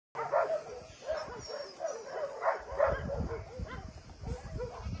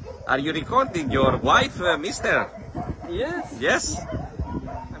Are you recording your wife, mister? Yes. Yes?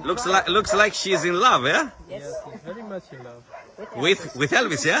 Looks like she's in love, yeah? Yes, he's very much in love. With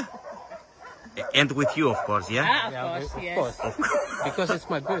Elvis, yeah? And with you, of course, yeah? Of course. Because it's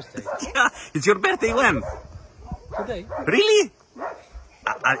my birthday. Yeah. It's your birthday when? Today. Really?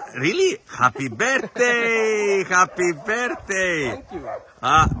 Really? Happy birthday! Happy birthday! Thank you.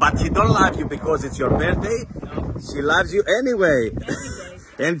 But she don't love you because it's your birthday. No. She loves you anyway.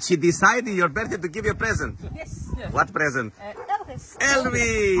 And she decided your birthday to give you a present. Yes. What present? Elvis.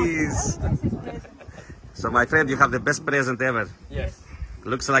 Elvis! So my friend, you have the best present ever. Yes.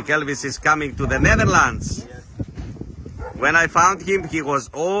 Looks like Elvis is coming to the Netherlands. Yes. When I found him, he was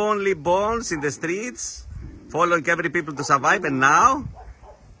only bones in the streets, following every people to survive, and now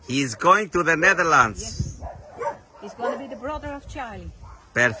he's going to the Netherlands. Yes. He's going to be the brother of Charlie.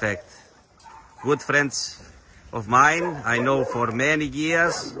 Perfect. Good friends of mine, I know for many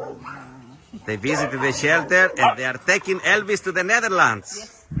years. They visited the shelter and they are taking Elvis to the Netherlands.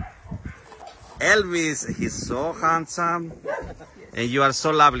 Yes. Elvis, he's so handsome and you are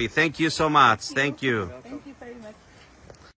so lovely. Thank you so much. Thank you.